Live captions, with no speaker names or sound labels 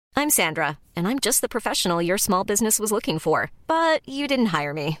I'm Sandra, and I'm just the professional your small business was looking for. But you didn't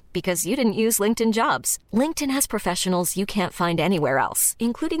hire me because you didn't use LinkedIn Jobs. LinkedIn has professionals you can't find anywhere else,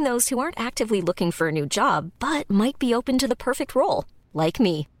 including those who aren't actively looking for a new job, but might be open to the perfect role, like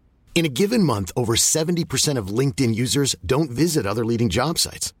me. In a given month, over 70% of LinkedIn users don't visit other leading job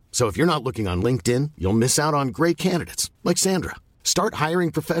sites. So if you're not looking on LinkedIn, you'll miss out on great candidates like Sandra. Start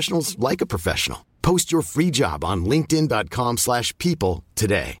hiring professionals like a professional. Post your free job on linkedin.com/people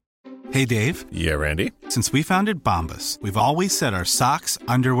today. Hey, Dave. Yeah, Randy. Since we founded Bombas, we've always said our socks,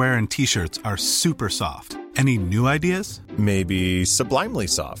 underwear, and T-shirts are super soft. Any new ideas? Maybe sublimely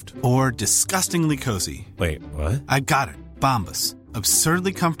soft. Or disgustingly cozy. Wait, what? I got it. Bombas.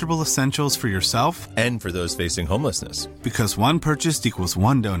 Absurdly comfortable essentials for yourself And for those facing homelessness. Because one purchased equals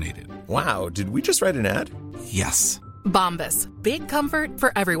one donated. Wow, did we just write an ad? Yes. Bombas. Big comfort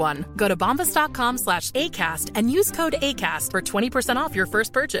for everyone. Go to bombas.com/ACAST and use code ACAST for 20% off your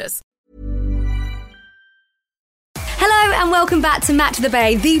first purchase. Hello and welcome back to Match of the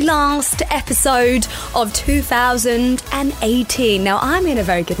Bay, the last episode of 2018. Now, I'm in a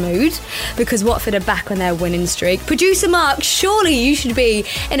very good mood because Watford are back on their winning streak. Producer Mark, surely you should be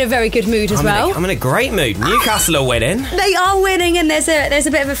in a very good mood as well. I'm in a great mood. Newcastle are winning. They are winning, and there's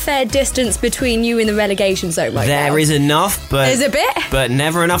a bit of a fair distance between you and the relegation zone right now. There is enough, but... There's a bit? But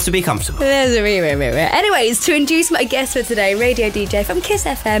never enough to be comfortable. There's a wee. Anyways, to introduce my guest for today, radio DJ from Kiss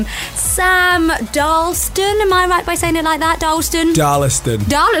FM, Sam Darlaston. Am I right by saying it like that? Darlaston? Darlaston.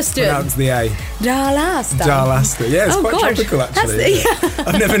 Pronounce the A. Darlaston. Yeah, it's quite tropical, actually.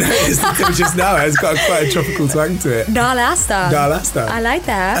 I've never noticed until just now. It's got quite a tropical twang to it. Darlaston. I like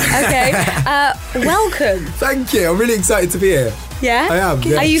that. Okay. Welcome. Thank you. I'm really excited to be here. Yeah? I am.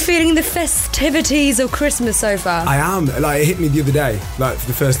 Yes. Are you feeling the festivities of Christmas so far? I am. Like, it hit me the other day. Like, for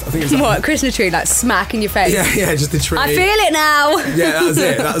the first, I think it was... What, Christmas tree, like, smack in your face? Yeah, just the tree. I feel it now. Yeah, that's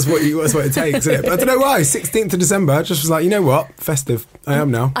it. That's what it takes, isn't it? But I don't know why. 16th of December, I just was like, you know what? Festive. I am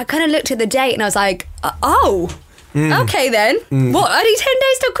now. I kind of looked at the date and I was like, okay then. What, only 10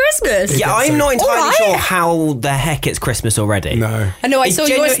 days till Christmas? Yeah, I'm not entirely sure how the heck it's Christmas already. No. I know, I saw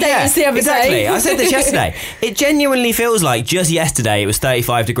your status the other day. I said this yesterday. It genuinely feels like just yesterday it was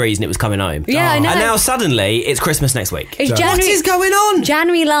 35 degrees and it was coming home. Yeah, I know. And now suddenly it's Christmas next week. It's January, what is going on?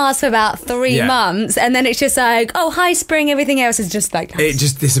 January lasts for about 3 months and then it's just like, oh, hi spring, everything else is just like... It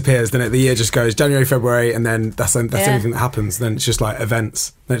just disappears, doesn't it? The year just goes January, February, and then that's everything that happens. Then it's just like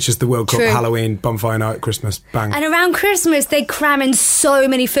events. Then it's just the World Cup, Halloween, bonfire night, Christmas, bang. And around Christmas, they cram in so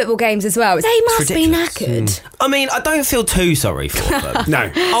many football games as well. They must be knackered. I mean, I don't feel too sorry for them. No.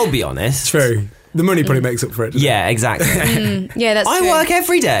 I'll be honest. True. The money probably makes up for it. Yeah, exactly. Yeah, that's true. I work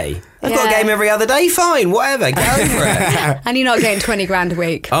every day. I've got a game every other day. Fine, whatever. Get over it. And you're not getting 20 grand a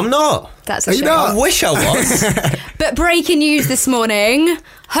week. I'm not. That's a shame. I wish I was. But breaking news this morning,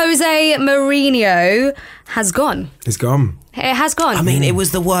 Jose Mourinho has gone. It's gone. It has gone. I mean, it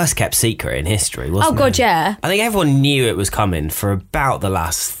was the worst kept secret in history, wasn't it? Oh, God, yeah. I think everyone knew it was coming for about the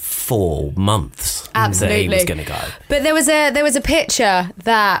last 4 months. Absolutely. That he was going to go. But there was a picture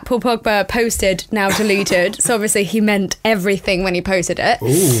that Paul Pogba posted, now deleted. So obviously he meant everything when he posted it.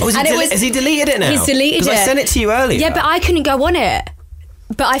 Oh, has he deleted it now? He's deleted it. Because I sent it to you earlier. Yeah, but I couldn't go on it.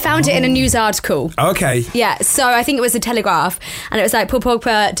 But I found it in a news article. Okay. Yeah, so I think it was the Telegraph. And it was like, Paul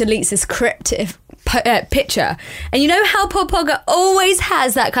Pogba deletes this cryptic picture. And you know how Paul Pogba always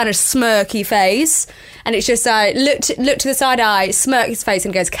has that kind of smirky face? And it's just like, look to the side eye, smirk his face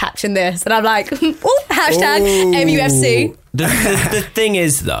and goes, caption this. And I'm like, hashtag MUFC. The thing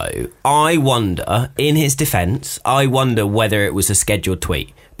is, though, I wonder, in his defence, whether it was a scheduled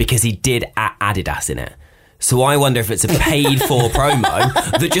tweet. Because he did add Adidas in it. So I wonder if it's a paid-for promo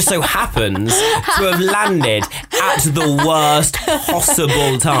that just so happens to have landed at the worst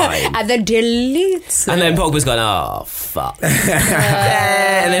possible time. And then deletes it. And then Pogba's gone, oh, fuck.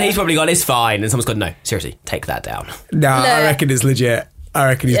 And then he's probably gone, it's fine. And someone's gone, no, seriously, take that down. No, I reckon it's legit. I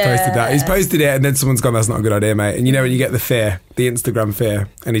reckon he's posted that. He's posted it and then someone's gone, that's not a good idea, mate. And you know when you get the fear, the Instagram fear,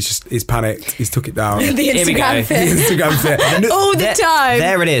 and he's panicked, he's took it down. The Instagram fear. The Instagram fear. All the time.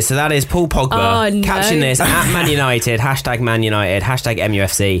 There it is. So that is Paul Pogba. Oh, no. Caption this, at Man United, hashtag Man United, hashtag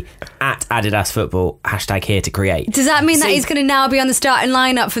MUFC, at Adidas Football, hashtag here to create. Does that mean that he's going to now be on the starting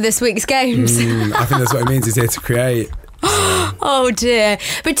lineup for this week's games? I think that's what it means, he's here to create. Oh dear.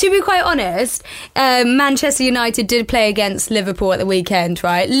 But to be quite honest, Manchester United did play against Liverpool at the weekend,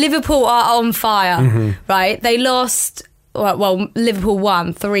 right? Liverpool are on fire, right? They lost, well, Liverpool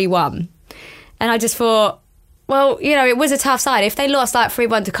won 3-1. And I just thought, well, it was a tough side. If they lost like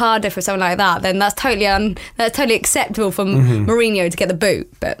 3-1 to Cardiff or something like that, then that's totally acceptable for Mourinho to get the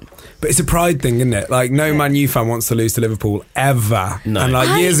boot. But it's a pride thing, isn't it? Like, no Man U fan wants to lose to Liverpool ever. No. And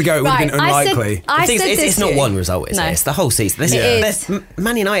like years ago, it would have been unlikely. It's not one result, is it? It's the whole season. It is.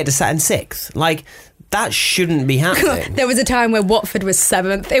 Man United are sat in 6th. Like, that shouldn't be happening. There was a time where Watford was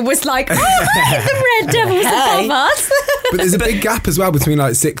 7th. It was like, the Red Devils above us. But there's a big gap as well between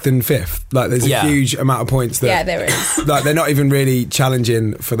like 6th and 5th. Like, there's a huge amount of points that... Yeah, there is. Like, they're not even really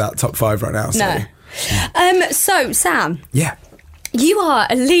challenging for that top 5 right now. So. No. So, Sam. Yeah. You are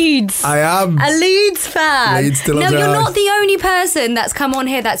a Leeds. I am. A Leeds fan. Leeds still on Now, drive. you're not the only person that's come on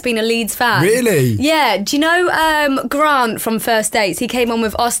here that's been a Leeds fan. Really? Yeah. Do you know Grant from First Dates? He came on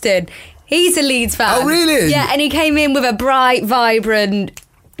with Austin. He's a Leeds fan. Oh, really? Yeah, and he came in with a bright, vibrant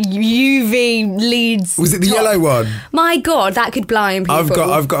UV Leeds. Was it the top. yellow one? My God, that could blind people.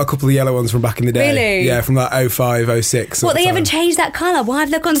 I've got a couple of yellow ones from back in the day. Really? Yeah, from like 05, 06. What, they haven't changed that colour? Why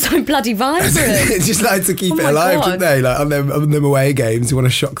have they gone so bloody vibrant? It's just like to keep Oh it my alive, God. don't they? Like on them away games, you want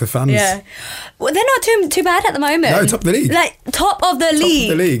to shock the fans. Yeah. Well, they're not too bad at the moment. No, top of the league. Like, top of the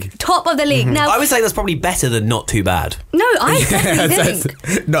league. Top of the league. Now, I would say that's probably better than not too bad. no, I definitely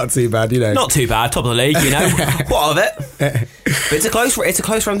think. Not too bad, Not too bad, top of the league, What of it? But it's a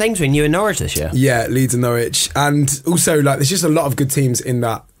close run thing between you and Norwich this year. Yeah, Leeds and Norwich. And also, like, there's just a lot of good teams in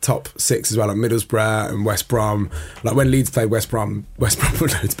that top 6 as well, like Middlesbrough and West Brom. Like, when Leeds played West Brom were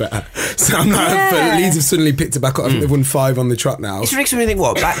loads better. So I'm like, but Leeds have suddenly picked it back up. I think they've won 5 on the trot now. It's ridiculous when you think,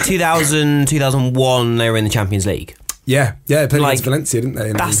 what, back 2000, 2001, they were in the Champions League. Yeah, they played against Valencia, didn't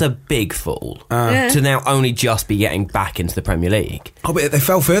they? That's a big fall to now only just be getting back into the Premier League. Oh, but they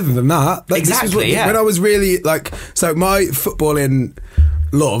fell further than that. Like, Exactly, yeah. When I was really, like... So my footballing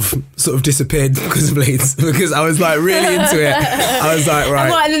love sort of disappeared because of Leeds, because I was, like, really into it. I was like,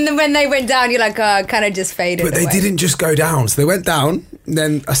 right... And then when they went down, you're like, kind of just faded But they away. didn't just go down. So they went down,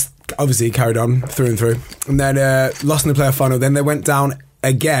 then obviously carried on through and through, and then lost in the playoff final. Then they went down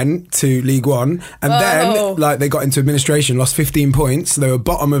again to League One, and then like they got into administration, lost 15 points. So they were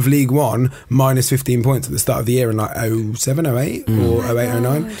bottom of League One, minus 15 points at the start of the year in like 07, 08 or 08,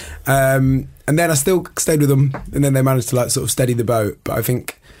 09. And then I still stayed with them, and then they managed to like sort of steady the boat. But I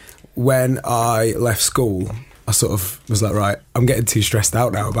think when I left school, I sort of was like, right, I'm getting too stressed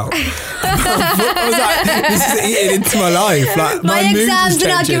out now about I was like, this is eating into my life. Like, My mood was exams are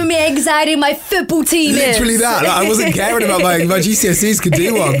not changing. giving me anxiety. My football team Literally is. that. Like, I wasn't caring about my GCSEs could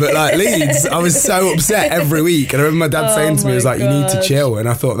do one, but like Leeds, I was so upset every week. And I remember my dad saying to me, he was like, you need to chill. And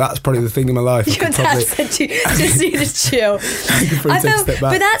I thought, that's probably the thing in my life. Your dad said you just need to chill. I felt,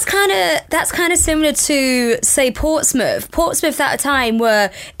 but that's kind of similar to, say, Portsmouth. Portsmouth at a time were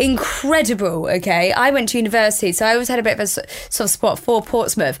incredible. Okay, I went to university, so I always had a bit of a soft spot for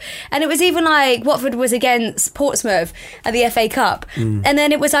Portsmouth, and it was even like Watford was against Portsmouth at the FA Cup, and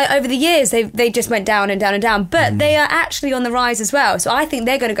then it was like over the years they just went down and down and down. But they are actually on the rise as well. So I think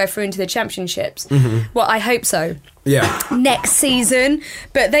they're going to go through into the championships. Well, I hope so. Yeah. Next season,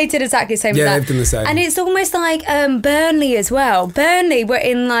 but they did exactly the same. Yeah, as that. they've done the same. And it's almost like Burnley as well. Burnley were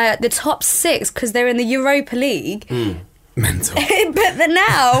in like the top 6 because they're in the Europa League. Mental. But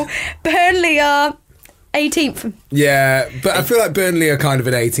now Burnley are 18th. Yeah, but I feel like Burnley are kind of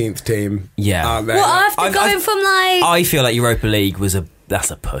an 18th team. Yeah. Aren't they? Well, after going from like, I feel like Europa League that's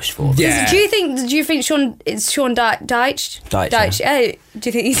a push for them. Yeah. do you think Sean Dyche? Dyche, Do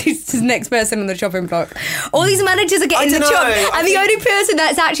you think he's the next person on the chopping block? All these managers are getting the dunno. chop, and the only person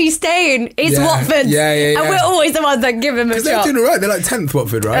that's actually staying is Yeah. Watford. Yeah. And we're always the ones that give him a Because they're chop. doing all right. They're like 10th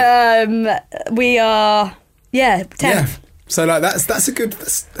Watford, right? We are, 10th. Yeah. So like that's a good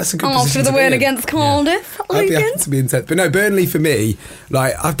that's a good After position the to be win in. against Cardiff, I'd be happy to be in 10th. But no, Burnley for me,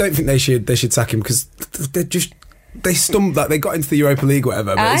 like I don't think they should sack him because they stumped, like they got into the Europa League,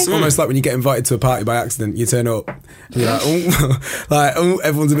 whatever. But it's almost like when you get invited to a party by accident, you turn up, and you're like,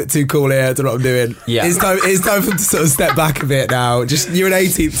 everyone's a bit too cool here. I don't know what I'm doing. Yeah. It's time for them to sort of step back a bit now. Just you're an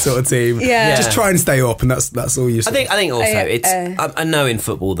 18th sort of team. Yeah. Just try and stay up, and that's all you. I think also it's yeah. I know in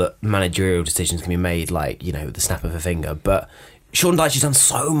football that managerial decisions can be made like with the snap of a finger, but Sean Dyche has done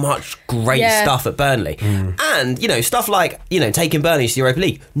so much great stuff at Burnley, and stuff like taking Burnley to the Europa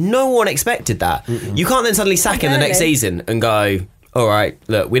League. No one expected that. You can't then suddenly sack him the next season and go, all right,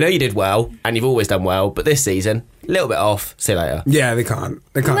 look, we know you did well and you've always done well, but this season a little bit off. See you later. Yeah, they can't.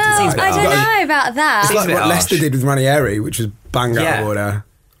 They can't. Well, do that. I don't know about that. It's like a bit what Leicester harsh. did with Ranieri, which was bang out of order.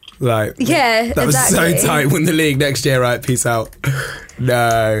 Like, that was exactly. so tight. Win the league next year, right? Peace out.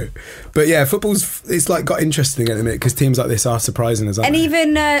 No, but yeah, it's like got interesting at the minute because teams like this are surprising us. And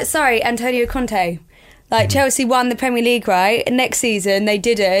even Antonio Conte, Like Chelsea won the Premier League, right? And next season they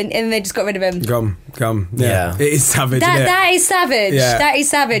didn't, and they just got rid of him. Come. Yeah. It is savage, isn't it? That is savage. Yeah. That is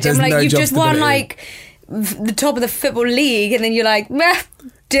savage. There's I'm like, no you've job just won stability. like the top of the Football League, and then you're like, meh,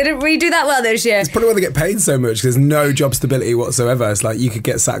 didn't really do that well this year. It's probably why they get paid so much. There's no job stability whatsoever. It's like you could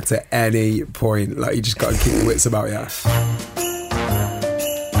get sacked at any point. Like you just got to keep your wits about you.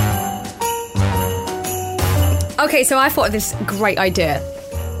 Okay, so I thought of this great idea.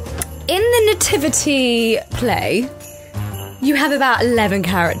 In the nativity play, you have about 11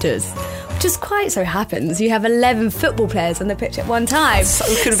 characters, which just quite so happens you have 11 football players on the pitch at one time. So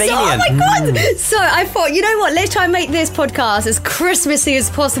convenient. So, oh my God! So I thought, you know what, let's try and make this podcast as Christmassy as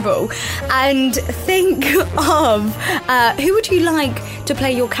possible and think of who would you like to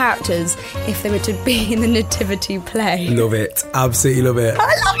play your characters if they were to be in the nativity play? Love it. Absolutely love it. I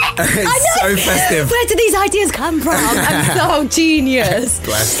love it. It's I know. so festive. Where do these ideas come from? I'm so genius.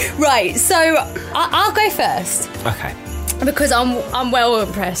 Bless. Right, so I'll go first Okay. because I'm well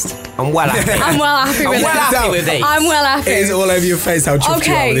impressed. I'm well happy. I'm well happy with I'm well it. happy with these. I'm well happy. It is all over your face how chuffed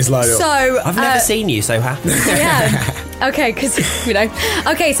you are with this lineup. so I've never seen you so happy. yeah. Okay, because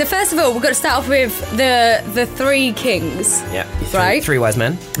Okay, so first of all, we've got to start off with the three kings. Yeah. Right. Three wise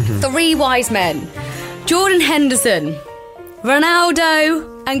men. Three wise men: Jordan Henderson,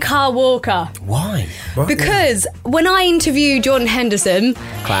 Ronaldo, and Kyle Walker. Why? What? Because when I interview Jordan Henderson,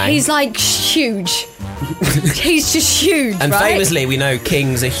 Clang. he's like huge. He's just huge, And right? famously, we know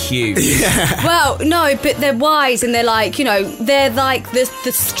kings are huge. Well, no, but they're wise and they're like, they're like the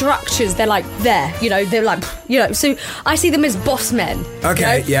structures. They're like there, they're like, So I see them as boss men.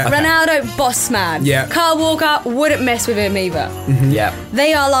 Okay, yeah. Ronaldo, boss man. Yeah. Kyle Walker, wouldn't mess with him either. Yeah.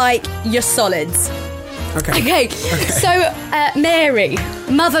 They are like your solids. Okay. So Mary,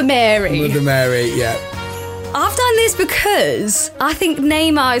 Mother Mary. Mother Mary, yeah. I've done this because I think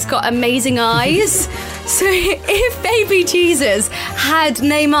Neymar's got amazing eyes. So if baby Jesus had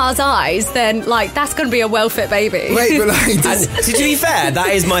Neymar's eyes, then that's going to be a well-fit baby. Wait, but And to be fair, that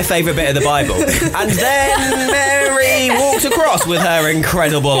is my favourite bit of the Bible. And then Mary walked across with her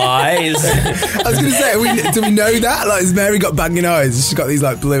incredible eyes. I was going to say, do we know that? Has Mary got banging eyes? She's got these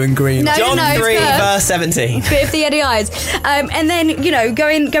blue and green. No, John no, 3, it's verse 17. Bit of the Eddie eyes. And then,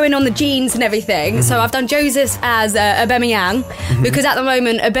 going on the genes and everything. So I've done Joseph as Aubameyang because at the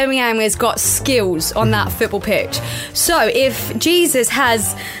moment Aubameyang has got skills on that football pitch. So if Jesus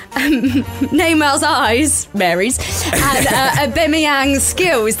has Neymar's eyes, Mary's, and Aubameyang's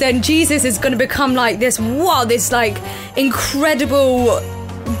skills, then Jesus is going to become this incredible,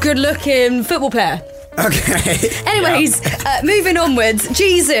 good-looking football player. Okay. Anyways, moving onwards,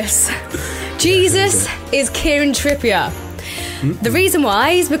 Jesus is Kieran Trippier. The reason why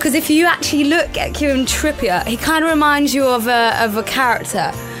is because if you actually look at Kieran Trippier, he kind of reminds you of a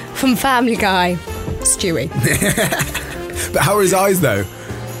character from Family Guy, Stewie. But how are his eyes, though?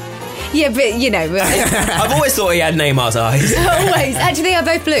 Yeah, but I've always thought he had Neymar's eyes. always. Actually, they are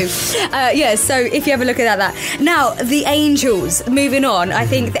both blue. So if you have a look at that. Now, the Angels, moving on, I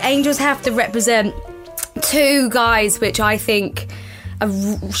think the Angels have to represent two guys which I think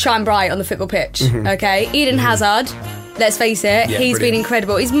shine bright on the football pitch. Okay, Eden Hazard. Let's face it, he's been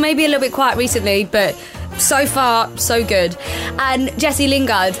incredible. He's maybe a little bit quiet recently, but so far, so good. And Jesse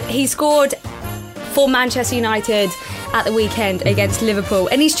Lingard, he scored for Manchester United at the weekend against Liverpool.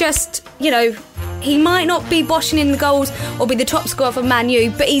 And he's just, he might not be boshing in the goals or be the top scorer for Man U,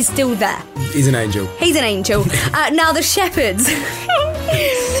 but he's still there. He's an angel. He's an angel. Now, the Shepherds.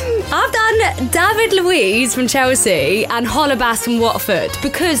 I've done David Luiz from Chelsea and Holebas from Watford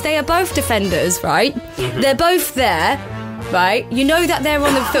because they are both defenders, right? They're both there, right? You know that they're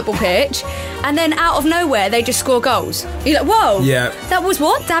on the football pitch, and then out of nowhere they just score goals. You're like, whoa, Yeah. that was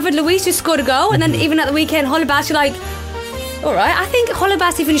what? David Luiz just scored a goal, and then even at the weekend, Holebas, you're like, all right. I think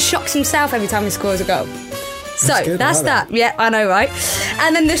Holebas even shocks himself every time he scores a goal. So good, that's I like that. Yeah, I know, right?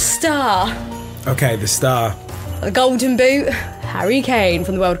 And then the star. Okay, the star. The Golden Boot, Harry Kane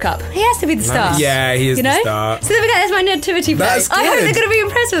from the World Cup. He has to be the star. Yeah, he is the star. So there we go, that's my nativity play. That's I hope good. they're going to be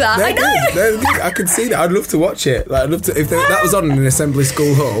impressed with that. They're I know. good. They're good. I could see that. I'd love to watch it. I'd love to. If that was on in an assembly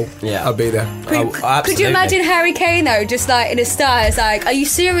school hall, Yeah. I'd be there. Could you imagine Harry Kane though, just in a star? It's like, are you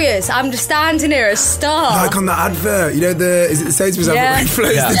serious? I'm just standing here, a star. Like on that advert, is it the Sainsbury's advert Yeah. where he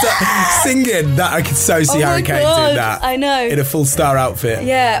floats singing? That I could so see Oh Harry my Kane God, doing that. I know. In a full star outfit.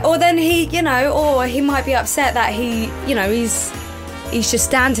 Yeah, or then he, or he might be upset that he's just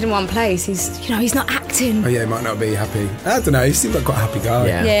standing in one place. He's not acting. Oh yeah, he might not be happy. I don't know. He seems like quite a happy guy.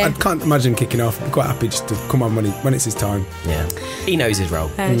 Yeah. I can't imagine kicking off. I'm quite happy just to come on when it's his time. Yeah. He knows his role.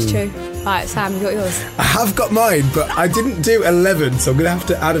 It's true. Right, Sam, you got yours. I have got mine, but I didn't do 11, so I'm going to have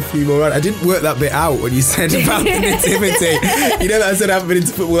to add a few more on. I didn't work that bit out when you said about the nativity. You know that I said I haven't been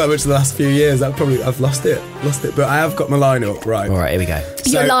into football that much the last few years. I've lost it. But I have got my lineup right. All right, here we go.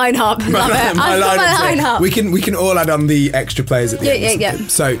 Your lineup. Love it. My I've got my lineup. lineup. We can all add on the extra players at the end. Yeah.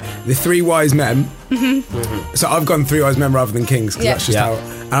 So the 3 wise men. So I've gone 3 wise men rather than kings because that's just how.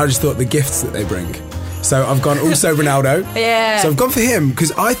 And I just thought the gifts that they bring. So I've gone also Ronaldo. Yeah. So I've gone for him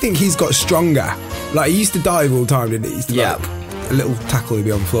because I think he's got stronger. Like, he used to dive all the time, didn't he? He used to like a little tackle, he'd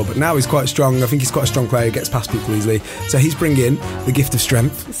be on the floor. But now he's quite strong. I think he's quite a strong player. He gets past people easily. So he's bringing the gift of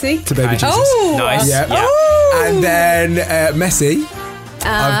strength to baby Jesus. Oh, nice. Yeah. Oh. And then Messi,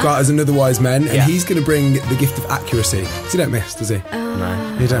 I've got as another wise man, and he's going to bring the gift of accuracy. So he don't miss, does he?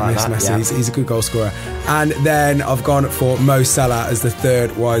 No. He don't miss Messi. Yeah. He's a good goal scorer. And then I've gone for Mo Salah as the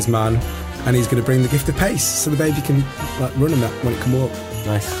 3rd wise man, and he's going to bring the gift of pace, so the baby can like run in that when it can walk.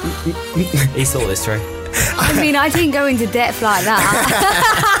 Nice. He's thought this through. I mean, I didn't go into depth like that.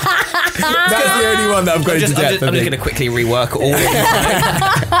 That's the only one that I've got into depth. I'm just going to quickly rework all of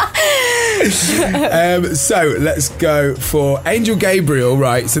them. So let's go for Angel Gabriel,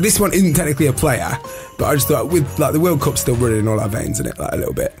 right? So this one isn't technically a player, but I just thought with like the World Cup still running in all our veins in it, like a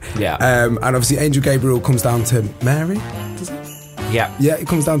little bit. Yeah. And obviously Angel Gabriel comes down to Mary, does it? Yeah. Yeah, it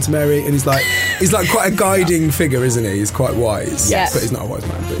comes down to Mary, and he's like quite a guiding figure, isn't he? He's quite wise. Yes. But he's not a wise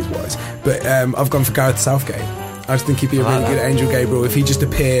man, but he's wise. But I've gone for Gareth Southgate. I just think he'd be a really good Angel Gabriel if he just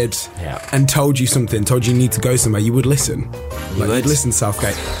appeared and told you something, told you need to go somewhere. You would listen. You'd listen to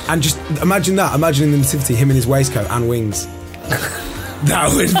Southgate. And just imagine that. Imagine in the nativity, him in his waistcoat and wings.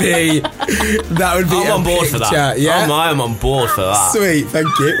 That would be. I'm on board for that. Yeah, I'm on board for that. Sweet, thank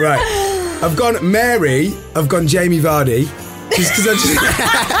you. Right, I've gone Mary. I've gone Jamie Vardy. Just because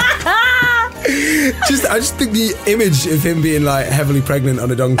I just think the image of him being like heavily pregnant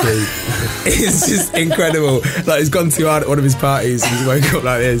on a donkey is just incredible. Like, he's gone too hard at one of his parties and he's woke up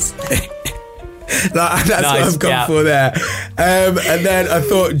like this. Like, that's what I've gone for there. And then I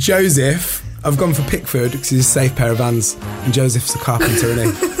thought Joseph. I've gone for Pickford because he's a safe pair of hands, and Joseph's a carpenter,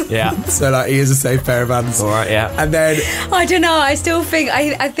 isn't he? Yeah. So like, he is a safe pair of hands. All right. Yeah. And then I don't know. I still think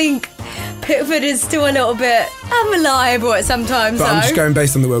I think Pickford is still a little bit unreliable at sometimes. But I'm just going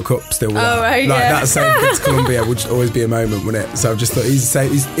based on the World Cup still. Right, like that save against Colombia would just always be a moment, wouldn't it? So I've just thought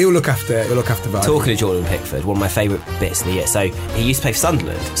he'll look after Vardy. Talking of Jordan Pickford, one of my favourite bits of the year. So he used to play for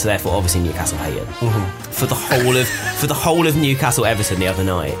Sunderland, so therefore obviously Newcastle hate him. For the whole of Newcastle Everton the other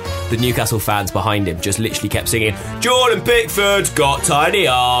night, the Newcastle fans behind him just literally kept singing, "Jordan Pickford's got tiny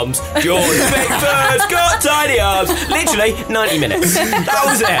arms. Jordan Pickford's got tiny arms." Literally 90 minutes. That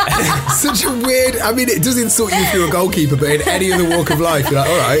was it. Such a weird. I mean, it does insult you if you're a goalkeeper, but in any other walk of life, you're like,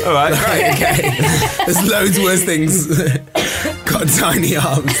 all right, great. Okay. There's loads worse things. Got tiny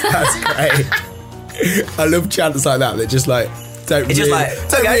arms. That's great. I love chants like that just like don't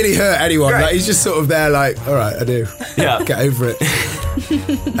really hurt anyone. Great. Like, he's just sort of there, like, all right, I do. Yeah. Get over it.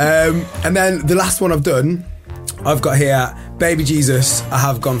 And then the last one I've done, I've got here Baby Jesus. I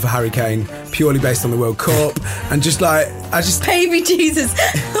have gone for Harry Kane purely based on the World Cup, and Baby Jesus.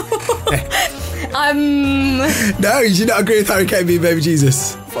 No, you should not agree with Harry Kane being Baby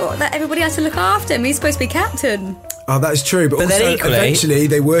Jesus. Well, that everybody has to look after him. He's supposed to be captain. Oh, that is true, but also then equally, eventually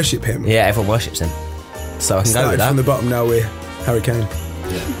they worship him. Yeah, everyone worships him. So I can go with that. From the bottom, now we're Harry Kane.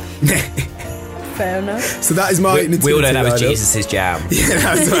 Fair enough. So that is my nativity. We all know that was Jesus' jam. Yeah,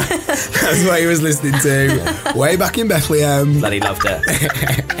 that's what he was listening to way back in Bethlehem. Bloody loved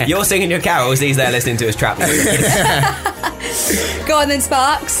it. You're singing your carols, he's there listening to his trap music. Go on then,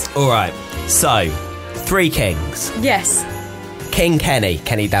 Sparks. All right, so 3 kings. Yes. King Kenny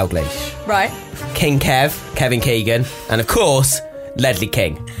Dalglish. Right. King Kevin Keegan. And of course, Ledley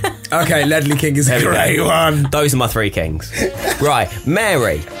King. Okay, Ledley King is a great one. Those are my 3 kings. Right,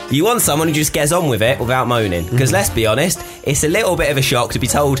 Mary. You want someone who just gets on with it without moaning. Because let's be honest, it's a little bit of a shock to be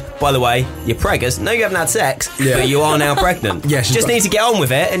told, by the way, you're preggers. No, you haven't had sex, but you are now pregnant. Just need to get on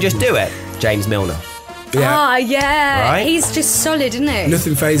with it and just do it. James Milner. Yeah. Yeah. Right? He's just solid, isn't he?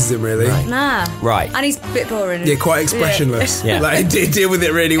 Nothing phases him, really. Right. Nah. Right. And he's a bit boring. Yeah, quite expressionless. Yeah. Like, he did deal with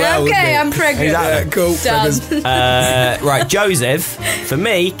it really well. Okay, I'm pregnant. Exactly. Cool. Done. Right, Joseph. For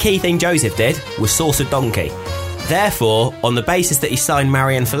me, key thing Joseph did was source a donkey. Therefore, on the basis that he signed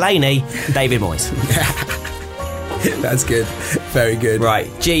Marianne Fellaini, David Moyes. That's good. Very good. Right,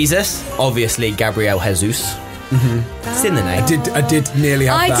 Jesus. Obviously, Gabriel Jesus. It's in the name. I did nearly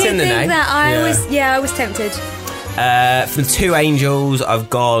have that. I did in the think name. that. I was tempted. From 2 angels, I've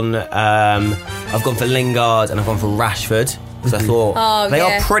gone for Lingard and I've gone for Rashford because I thought they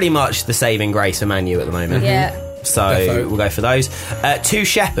are pretty much the saving grace for Man U at the moment. Yeah. So we'll go for those. 2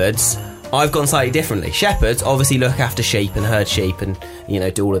 shepherds. I've gone slightly differently. Shepherds obviously look after sheep and herd sheep and,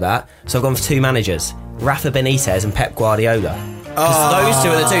 do all of that. So I've gone for 2 managers, Rafa Benitez and Pep Guardiola. Because those two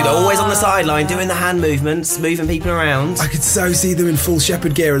are the two. They're always on the sideline doing the hand movements, moving people around. I could so see them in full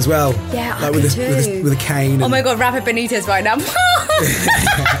shepherd gear as well. Yeah, like I with could a cane. Oh my God, Rafa Benitez right now.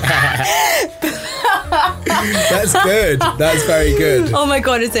 That's good. That's very good. Oh my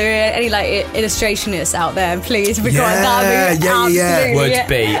God, is there any illustrationists out there? Please, that would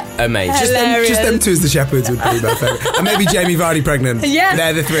be amazing. Just them 2 as the shepherds would be my favourite. And maybe Jamie Vardy pregnant. Yeah,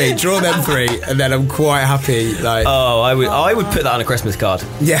 they're the 3. Draw them 3, and then I'm quite happy. I would put that on a Christmas card.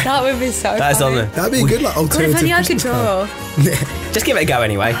 Yeah, that would be so. That's funny. on there. That'd be a good alternative. God, if only I Christmas could draw. Just give it a go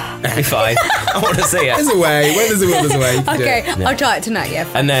anyway. It'll be fine. I want to see it. There's a way. When there's a will, there's a way. Okay, I'll try it tonight. Yeah.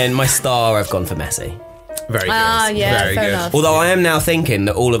 And then my star, I've gone for Messi. Very good. Very good. enough. Although I am now thinking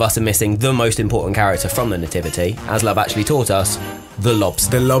that all of us are missing the most important character from the Nativity, as Love actually taught us, the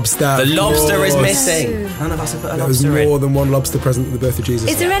lobster. The lobster. The lobster is missing. None of us have put a lobster in. There was more than one lobster present at the birth of Jesus.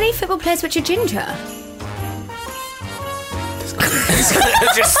 Is there any football players which are ginger?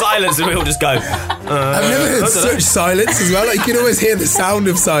 Just silence and we all just go. I've never heard such silence as well. Like, you can always hear the sound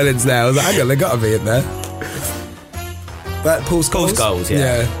of silence now. I was like, hang on, they got to be in there. Paul Scholes? Paul Scholes,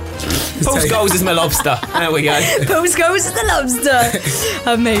 yeah. Paul Scholes is my lobster. There we go. Paul Scholes is the lobster.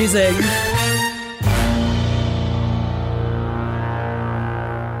 Amazing.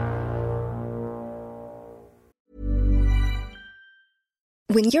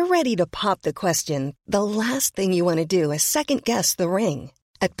 When you're ready to pop the question, the last thing you want to do is second-guess the ring.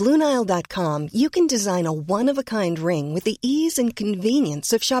 At BlueNile.com, you can design a one-of-a-kind ring with the ease and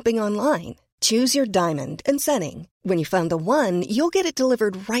convenience of shopping online. Choose your diamond and setting. When you find the one, you'll get it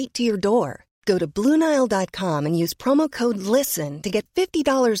delivered right to your door. Go to BlueNile.com and use promo code LISTEN to get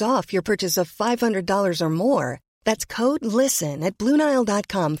 $50 off your purchase of $500 or more. That's code LISTEN at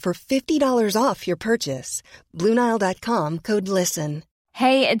BlueNile.com for $50 off your purchase. BlueNile.com, code LISTEN.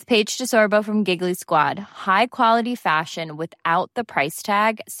 Hey, it's Paige DeSorbo from Giggly Squad. High quality fashion without the price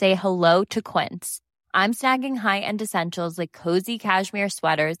tag. Say hello to Quince. I'm snagging high-end essentials like cozy cashmere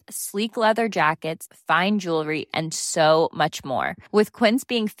sweaters, sleek leather jackets, fine jewelry, and so much more. With Quince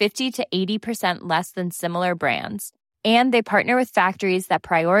being 50 to 80% less than similar brands. And they partner with factories that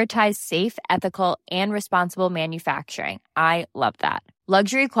prioritize safe, ethical, and responsible manufacturing. I love that.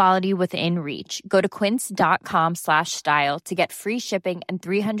 Luxury quality within reach. Go to quince.com/style to get free shipping and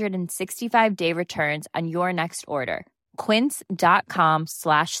 365-day returns on your next order.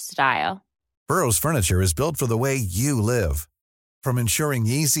 Quince.com/style. Burrow's furniture is built for the way you live. From ensuring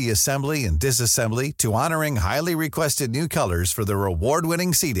easy assembly and disassembly to honoring highly requested new colors for their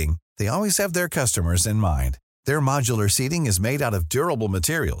award-winning seating, they always have their customers in mind. Their modular seating is made out of durable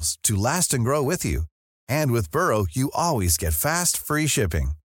materials to last and grow with you. And with Burrow, you always get fast, free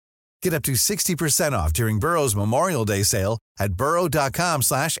shipping. Get up to 60% off during Burrow's Memorial Day sale at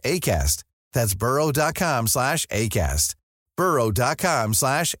burrow.com/ACAST. That's burrow.com/ACAST.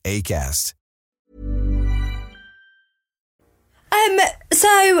 burrow.com/ACAST.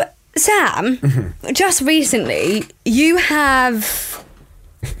 So, Sam, just recently, you have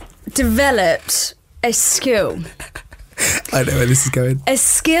developed a skill. I know where this is going. A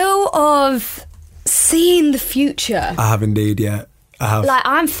skill of seeing the future. I have indeed, yeah. I have.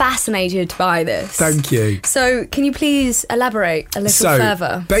 I'm fascinated by this. Thank you. So, can you please elaborate a little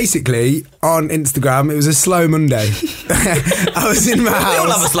further? Basically, on Instagram, it was a slow Monday. I was in my house. We all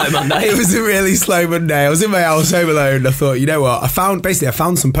love a slow Monday. It was a really slow Monday. I was in my house home alone. I thought, you know what? I found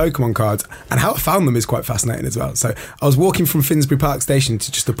some Pokemon cards, and how I found them is quite fascinating as well. So I was walking from Finsbury Park Station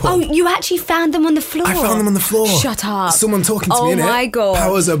to just a pub. Oh, you actually found them on the floor? I found them on the floor. Shut up. Someone talking to me, innit? Oh my God.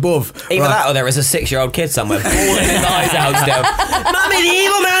 Powers above. Either that or there is a 6-year-old kid somewhere bawling his eyes out still. Mummy, the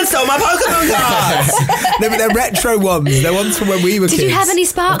evil man stole my Pokemon cards! No, but they're retro ones. They're ones from when we were kids. Did you have any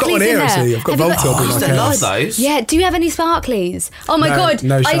sparklies I've got one here, in there? actually. I've got Voltorb in my I case. love those. Yeah, do you have any sparklies? Oh my God,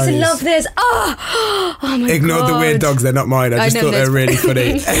 no I used to shinies. love this. Oh my God. Ignored the weird dogs, they're not mine. I just thought they were really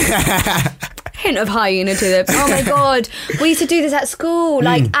funny. Hint of hyena to them. Oh my God, we used to do this at school,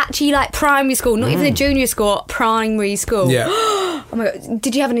 actually primary school, not even the junior school, primary school. Yeah. Oh my God,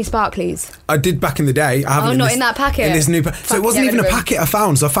 did you have any sparklies? I did back in the day. I haven't in that packet. In this new so it wasn't even a packet I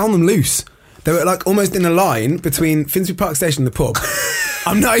found, so I found them loose. They were almost in a line between Finsbury Park Station and the pub.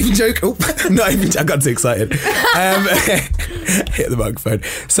 I'm not even joking. I got too excited. Hit the microphone.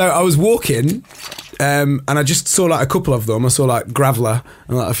 So I was walking, and I just saw a couple of them. I saw Graveler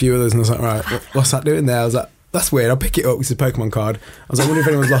and a few others, and I was like, right, what's that doing there? I was like, that's weird. I'll pick it up. It's a Pokemon card. I was like, I wonder if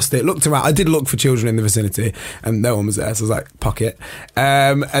anyone's lost it. Looked around. I did look for children in the vicinity and no one was there. So I was like, pocket.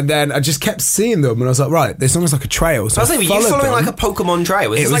 And then I just kept seeing them and I was like, right, there's almost like a trail. So I was like, were you following like a Pokemon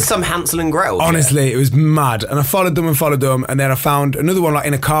trail? It was like some Hansel and Gretel. Honestly, it was mad. And I followed them. And then I found another one like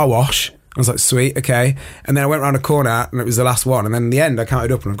in a car wash. I was like, sweet, okay. And then I went around a corner and it was the last one. And then in the end, I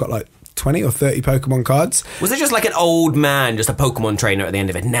counted up and I've got like 20 or 30 Pokemon cards. Was it just like an old man, just a Pokemon trainer at the end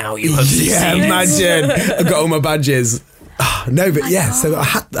of it? Now you have succeeded. Yeah, imagine. I got all my badges. No, but yeah, so I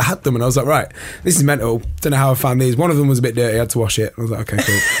had them and I was like, right, this is mental. Don't know how I found these. One of them was a bit dirty. I had to wash it. I was like, okay,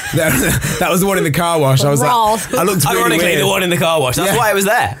 cool. That was the one in the car wash. I was like, I looked really ironically weird. The one in the car wash. That's why it was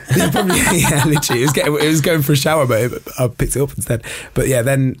there. Yeah, literally. It was going for a shower, but I picked it up instead. But yeah,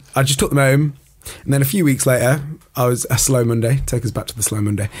 then I just took them home. And then a few weeks later, I was a Slow Monday. Take us back to the Slow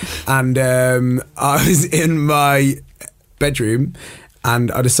Monday. And I was in my bedroom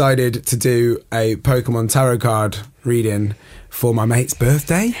and I decided to do a Pokemon tarot card reading for my mate's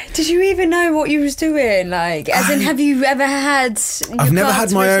birthday. Did you even know what you was doing? Like, as in, have you ever had I've never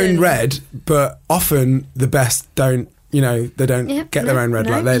had my own read, but often the best don't, you know, they don't get their own read.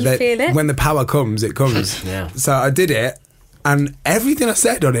 No, like you feel it. When the power comes, it comes. Yeah. So I did it. And everything I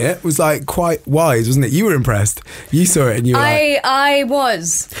said on it was like quite wise, wasn't it? You were impressed. You saw it and you were I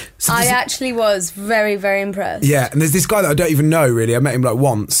was. So I actually was very, very impressed. Yeah, and there's this guy that I don't even know really. I met him like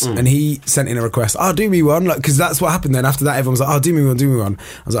once and he sent in a request, do me one, like, because that's what happened then. After that everyone was like, do me one.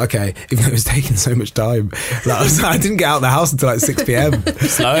 I was like, okay, even though it was taking so much time. Like, I didn't get out of the house until like 6 p.m.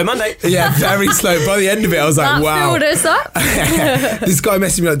 Slow Monday. Yeah, very slow. By the end of it I was like, wow. Filled us up. This guy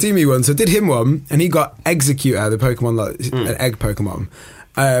messaged me like, do me one. So I did him one and he got Executor, the Pokemon, like an egg Pokemon.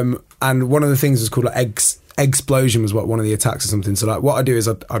 And one of the things was called like Explosion was what one of the attacks or something. So like what I do is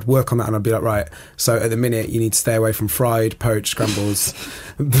I'd work on that and I'd be like, right, so at the minute you need to stay away from fried, poached, scrambles.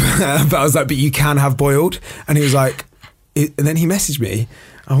 But I was like, but you can have boiled. And he was like, and then he messaged me.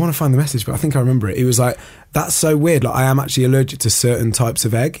 I want to find the message, but I think I remember it. He was like, that's so weird. Like, I am actually allergic to certain types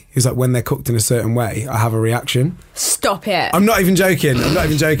of egg. He was like, when they're cooked in a certain way, I have a reaction. Stop it. I'm not even joking. I'm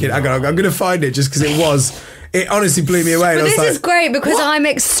going to find it just because it honestly blew me away. But this is great because I'm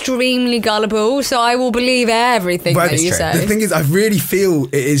extremely gullible, so I will believe everything that you say. The thing is, I really feel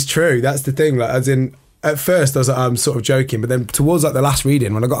it is true. That's the thing. Like, as in, at first I was like, I'm sort of joking, but then towards like the last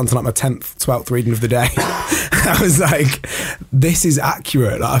reading, when I got onto like my 10th, 12th reading of the day, I was like, this is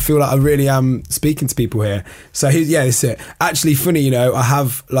accurate. Like, I feel like I really am speaking to people here. So this is it. Actually, funny, you know, I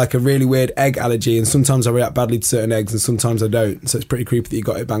have like a really weird egg allergy, and sometimes I react badly to certain eggs, and sometimes I don't. So it's pretty creepy that you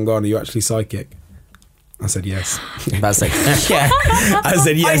got it bang on. Are you actually psychic? I said yes. That's like, yeah. I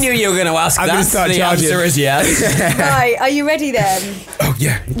said yes. I knew you were going to ask that. The answer is yes. Right, are you ready then? Oh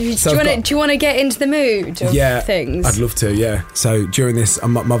yeah. Do you want to get into the mood of things? I'd love to. Yeah. So during this,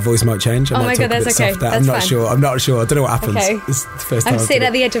 my voice might change. I might talk that's a bit okay. softer. That's I'm not sure. I don't know what happens. Okay. It's the first time I'm sitting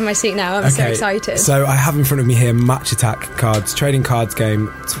at the edge of my seat now. I'm so excited. So I have in front of me here Match Attack cards, trading cards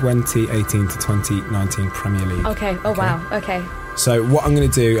game 2018 to 2019 Premier League. Okay. Oh wow. Okay. So what I'm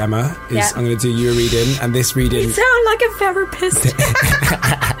going to do, Emma, is I'm going to do you a reading, and this reading... You sound like a therapist.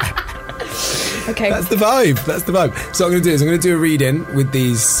 Okay. That's the vibe. So what I'm going to do is I'm going to do a reading with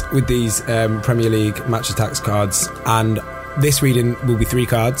these Premier League Match Attacks cards, and this reading will be 3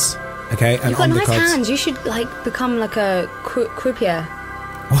 cards, okay? And You've got on nice the cards, hands. You should become like a croupier.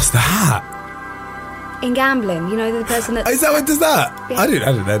 What's that? In gambling, you know, the person that... Is that what does that? Yeah. I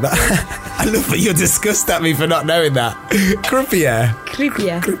didn't know that. I love that you're disgusted at me for not knowing that. Croupier.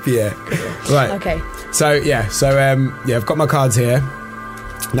 Right. Okay. So I've got my cards here.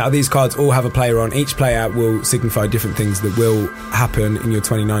 Now these cards all have a player on. Each player will signify different things that will happen in your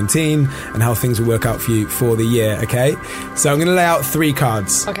 2019 and how things will work out for you for the year, okay? So I'm going to lay out 3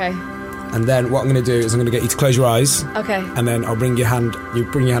 cards. Okay. And then what I'm going to do is I'm going to get you to close your eyes. Okay. And then I'll bring your hand. You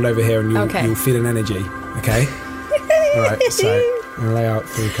bring your hand over here, and you'll feel an energy. Okay. All right. So I'm going to lay out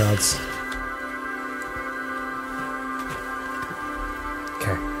 3 cards.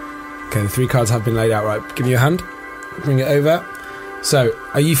 Okay. The 3 cards have been laid out. Right. Give me your hand. Bring it over. So,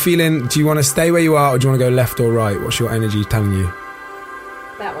 are you feeling? Do you want to stay where you are, or do you want to go left or right? What's your energy telling you?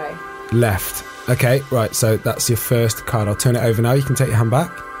 That way. Left. Okay. Right. So that's your first card. I'll turn it over now. You can take your hand back.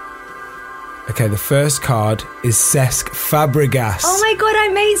 Okay, the first card is Cesc Fabregas. Oh my god,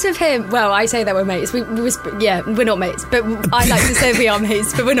 I'm mates with him. Well, I say that we're mates. We're not mates, but I like to say we are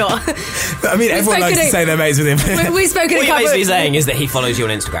mates, but we're not. I mean, everyone likes to say they're mates with him. We've spoken what a couple. What you're basically saying is that he follows you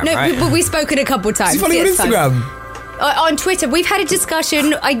on Instagram, right? We've spoken a couple times. Does he follow you on Instagram? on Twitter, we've had a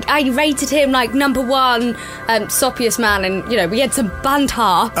discussion. I rated him like number 1 soppiest man, and we had some banter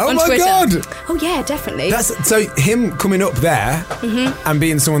on Twitter. Oh my God! Oh yeah, definitely. So him coming up there and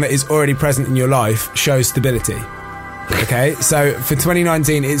being someone that is already present in your life shows stability. Okay, so for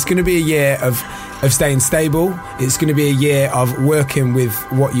 2019, it's going to be a year of staying stable. It's going to be a year of working with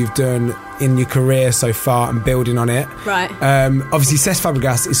what you've done in your career so far and building on it. Right. Obviously, Cesc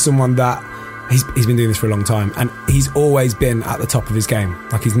Fabregas is someone that he's been doing this for a long time, and he's always been at the top of his game.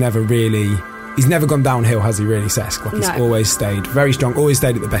 Like he's never gone downhill, has he? Really, Cesc? Like he's always stayed very strong. Always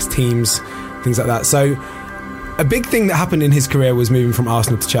stayed at the best teams, things like that. So a big thing that happened in his career was moving from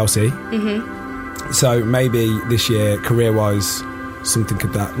Arsenal to Chelsea. So maybe this year, career-wise, something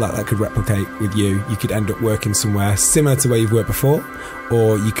that could replicate with you. You could end up working somewhere similar to where you've worked before,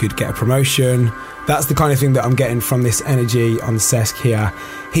 or you could get a promotion. That's the kind of thing that I'm getting from this energy on Cesc here.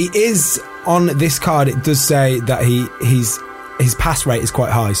 He is, on this card, it does say that his pass rate is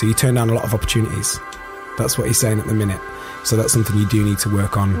quite high, so you turn down a lot of opportunities. That's what he's saying at the minute. So that's something you do need to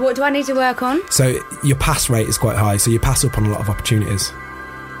work on. What do I need to work on? So your pass rate is quite high, so you pass up on a lot of opportunities.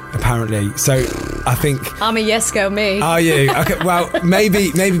 Apparently. So I think I'm a yes girl, me. Are you? Okay, well, maybe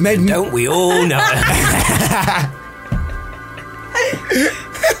don't we all know?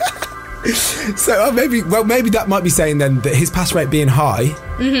 So maybe that might be saying then that his pass rate being high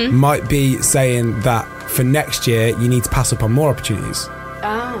might be saying that for next year you need to pass up on more opportunities.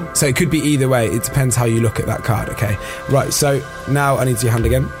 Oh. So it could be either way. It depends how you look at that card. Okay, right, so now I need to see your hand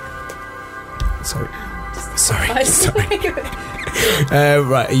again. Sorry.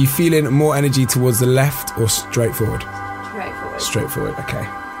 Right, are you feeling more energy towards the left or straight forward? Straight forward, okay.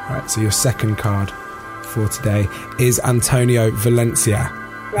 Right, so your second card for today is Antonio Valencia.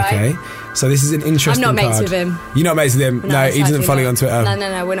 Right. Okay, so this is an interesting card. I'm not mates with him. You're not mates with him? No, he doesn't follow you on Twitter.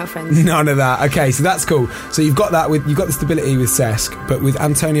 No, we're not friends. None of that. Okay, so that's cool. So you've got the stability with Cesc, but with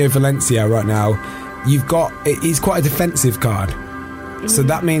Antonio Valencia right now, it's quite a defensive card. So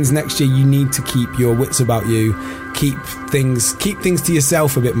that means next year you need to keep your wits about you, keep things to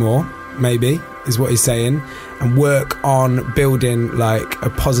yourself a bit more, maybe, is what he's saying, and work on building like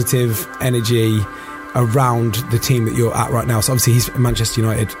a positive energy around the team that you're at right now. So obviously he's at Manchester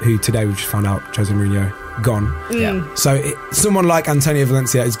United, who today we just found out Jose Mourinho gone. Yeah. So someone like Antonio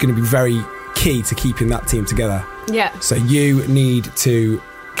Valencia is going to be very key to keeping that team together. Yeah. So you need to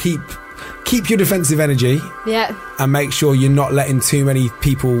keep your defensive energy. Yeah. And make sure you're not letting too many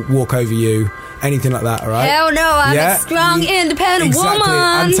people walk over you, anything like that, all right? Hell no, I'm a strong, independent woman.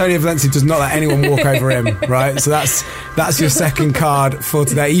 Antonio Valencia does not let anyone walk over him, right? So that's your second card for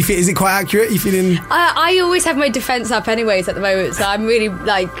today. Is it quite accurate? Are you feeling... I always have my defence up anyways at the moment, so I'm really,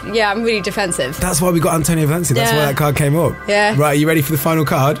 I'm really defensive. That's why we got Antonio Valencia. That's why that card came up. Yeah. Right, are you ready for the final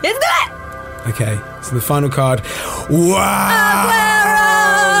card? Let's do it! Okay, so the final card... Wow!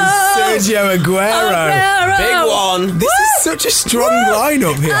 Sergio Aguero. Big one. This is such a strong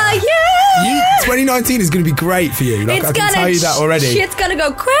lineup here. 2019 is going to be great for you. I can tell you that already. Shit's going to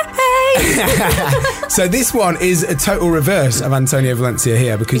go crazy. So this one is a total reverse of Antonio Valencia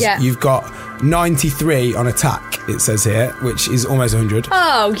here, because you've got 93 on attack, it says here, which is almost 100.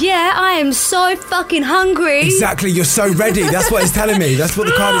 Oh, yeah, I am so fucking hungry. Exactly, you're so ready. That's what it's telling me. That's what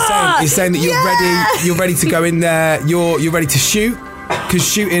the card is saying. It's saying that you're ready. You're ready to go in there. You're ready to shoot, because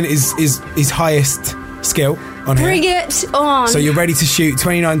shooting is his highest skill on here. Bring it on. So you're ready to shoot.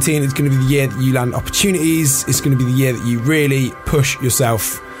 2019 is going to be the year that you land opportunities. It's going to be the year that you really push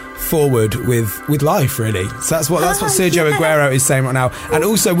yourself forward with life, really. So that's what Sergio Aguero is saying right now. And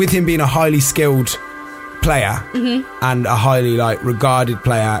also with him being a highly skilled player and a highly regarded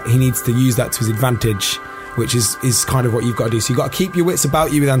player, he needs to use that to his advantage, which is kind of what you've got to do. So you've got to keep your wits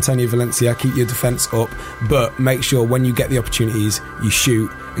about you with Antonio Valencia, keep your defence up, but make sure when you get the opportunities, you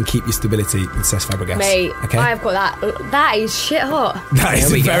shoot and keep your stability with Cesc Fabregas. Mate, okay? I've got that. That is shit hot. That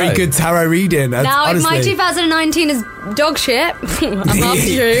is a very good tarot reading. Now, honestly. if my 2019 is dog shit, I'm after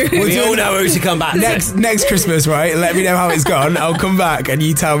you. We all know who to come back next Christmas, right? Let me know how it's gone. I'll come back and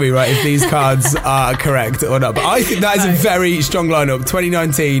you tell me, right, if these cards are correct or not. But I think that is a very strong lineup.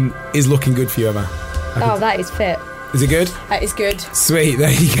 2019 is looking good for you, Emma. That is fit. Is it good? That is good. Sweet,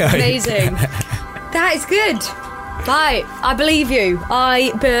 there you go. Amazing. That is good. Right, I believe you.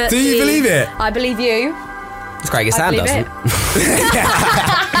 Do you believe it? I believe you. It's Craig Sam doesn't.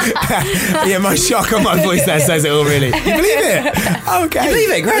 Yeah, my shock on my voice there says it all, really. You believe it? Okay. You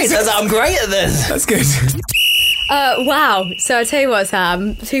believe it? Great. Says I'm great at this. That's good. Wow. So I tell you what,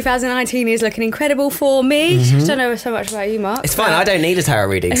 Sam, 2019 is looking incredible for me. I don't know so much about you, Mark. It's fine. I don't need a tarot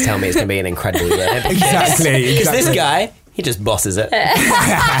reading to tell me it's going to be an incredible year. Exactly. Because this guy He just bosses it.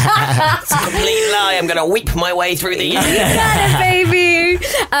 It's a complete lie. I'm going to weep my way through the year. Baby.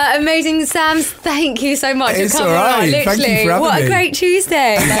 Amazing, Sam. Thank you so much It's for coming all right. on. Literally, Thank you for having what me. a great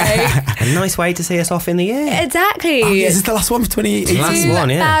Tuesday. Like. A nice way to see us off in the year. Exactly. Oh, yeah, is this the last one for 2018? Last one,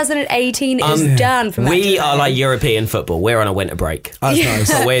 yeah. 2018 is done for We are like European football. We're on a winter break. That's nice.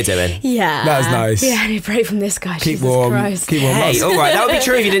 That's what we're doing. Yeah. That was nice. Yeah, I need a break from this guy. Keep Jesus warm. Christ. Keep warm. Hey, all right, that would be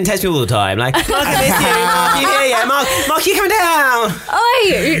true if you didn't text me all the time. Like, Mark, I miss you. Mark, you here? Yeah, Mark, you coming down?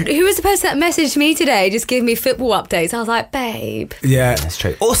 Oh, who was the person that messaged me today? Just give me football updates. I was like, babe. Yeah. That's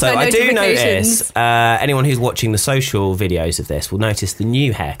true. Also, My I do notifications. notice, anyone who's watching the social videos of this will notice the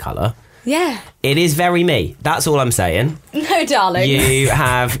new hair colour. Yeah. It is very me. That's all I'm saying. No, darling. You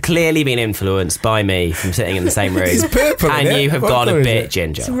have clearly been influenced by me from sitting in the same room. It's purple, and isn't it? you have What gone a colour is bit it?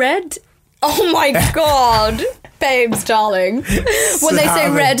 ginger. It's red. Oh my God. Babes, darling. When they say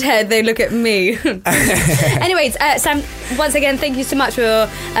redhead, they look at me. Anyways, Sam, once again, thank you so much for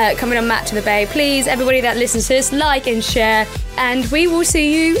coming on Matt to the Bay. Please, everybody that listens to this, like and share. And we will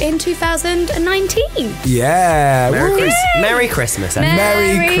see you in 2019. Yeah. Merry Christmas. Em.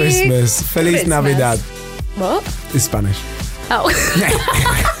 Merry Christmas. Feliz Navidad. What? It's Spanish. Oh.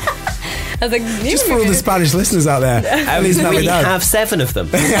 I was like, Just for all the Spanish listeners out there. Feliz We Navidad. have 7 of them.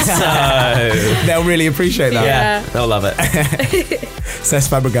 So, They'll really appreciate that. yeah, they'll love it. Cesc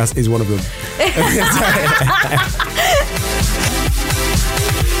Fabregas is one of them.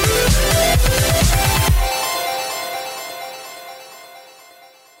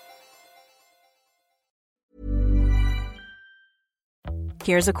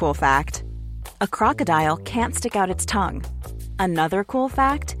 Here's a cool fact. A crocodile can't stick out its tongue. Another cool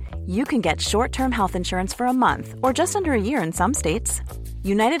fact, you can get short-term health insurance for a month or just under a year in some states.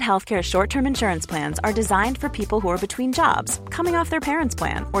 United Healthcare short-term insurance plans are designed for people who are between jobs, coming off their parents'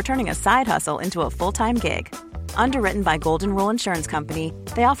 plan, or turning a side hustle into a full-time gig. Underwritten by Golden Rule Insurance Company,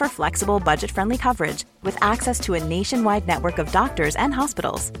 they offer flexible, budget-friendly coverage with access to a nationwide network of doctors and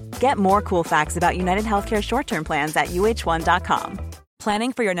hospitals. Get more cool facts about United Healthcare short-term plans at uh1.com.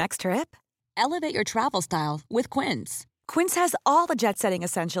 Planning for your next trip? Elevate your travel style with Quince. Quince has all the jet-setting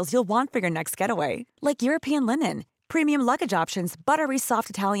essentials you'll want for your next getaway, like European linen, premium luggage options, buttery soft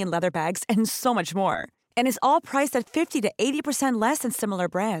Italian leather bags, and so much more. And is all priced at 50 to 80% less than similar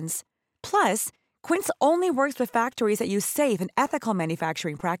brands. Plus, Quince only works with factories that use safe and ethical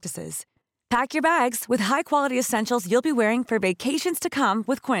manufacturing practices. Pack your bags with high-quality essentials you'll be wearing for vacations to come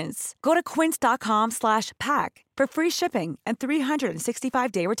with Quince. Go to quince.com/pack for free shipping and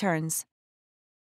 365-day returns.